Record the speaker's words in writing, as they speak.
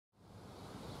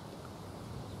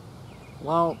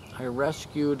Well, I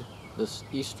rescued this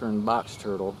eastern box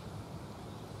turtle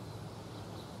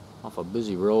off a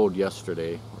busy road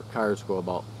yesterday where cars go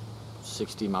about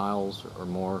 60 miles or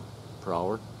more per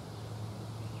hour.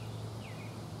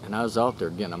 And I was out there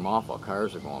getting him off while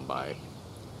cars are going by.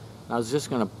 And I was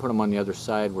just going to put him on the other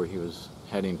side where he was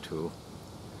heading to.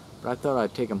 But I thought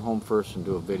I'd take him home first and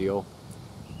do a video.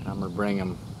 And I'm going to bring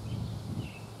him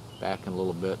back in a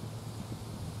little bit.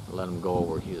 Let him go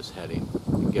where he is heading.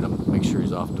 And get him, make sure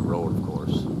he's off the road, of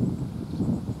course.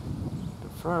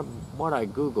 From what I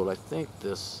googled, I think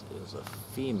this is a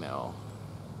female,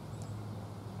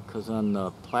 because on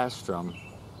the plastrum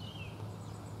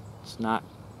it's not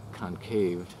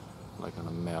concaved like on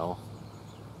a male,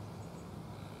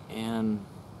 and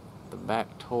the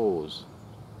back toes,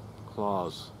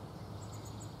 claws,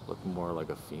 look more like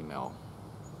a female.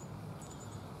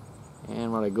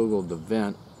 And when I googled the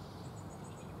vent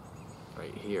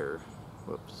right here,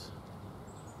 whoops,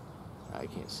 I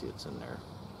can't see it's in there.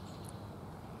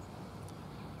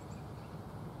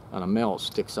 On a male, it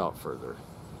sticks out further.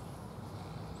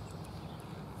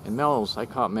 And males, I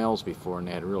caught males before and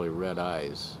they had really red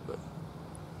eyes, but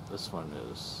this one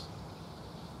is,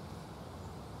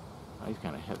 he's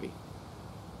kind of heavy.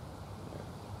 There.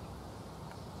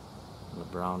 On the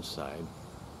brown side.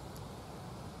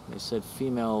 They said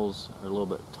females are a little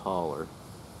bit taller.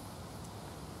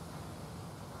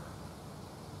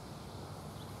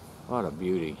 What a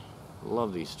beauty.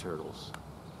 Love these turtles.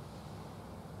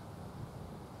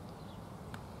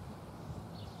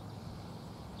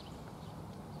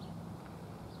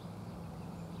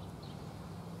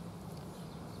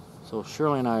 So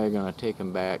Shirley and I are going to take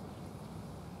him back.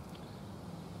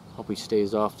 Hope he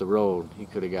stays off the road. He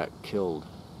could have got killed.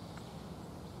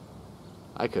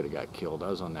 I could have got killed. I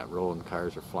was on that road and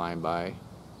cars are flying by.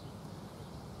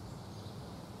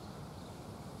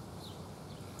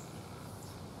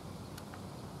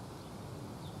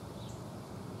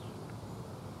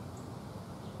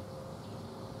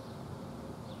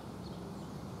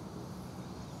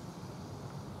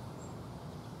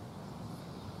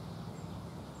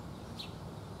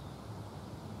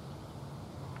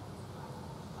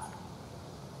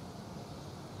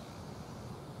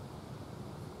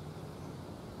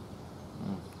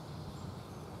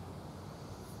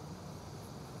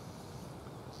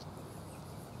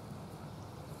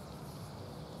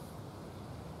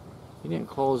 He didn't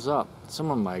close up. Some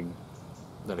of my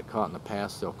that I caught in the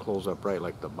past, they'll close up right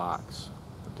like the box.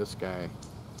 But this guy,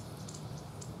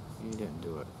 he didn't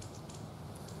do it.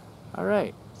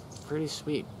 Alright, pretty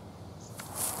sweet.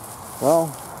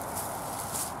 Well,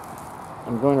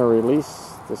 I'm going to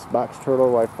release this box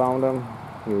turtle. I found him.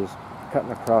 He was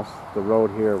cutting across the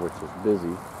road here, which is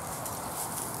busy.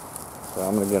 So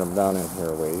I'm going to get him down in here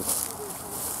a ways.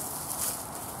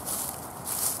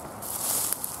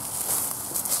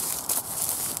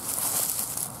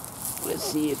 Let's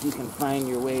see if you can find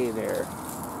your way there.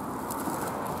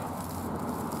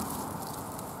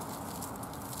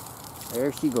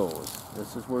 There she goes.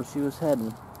 This is where she was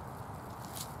heading.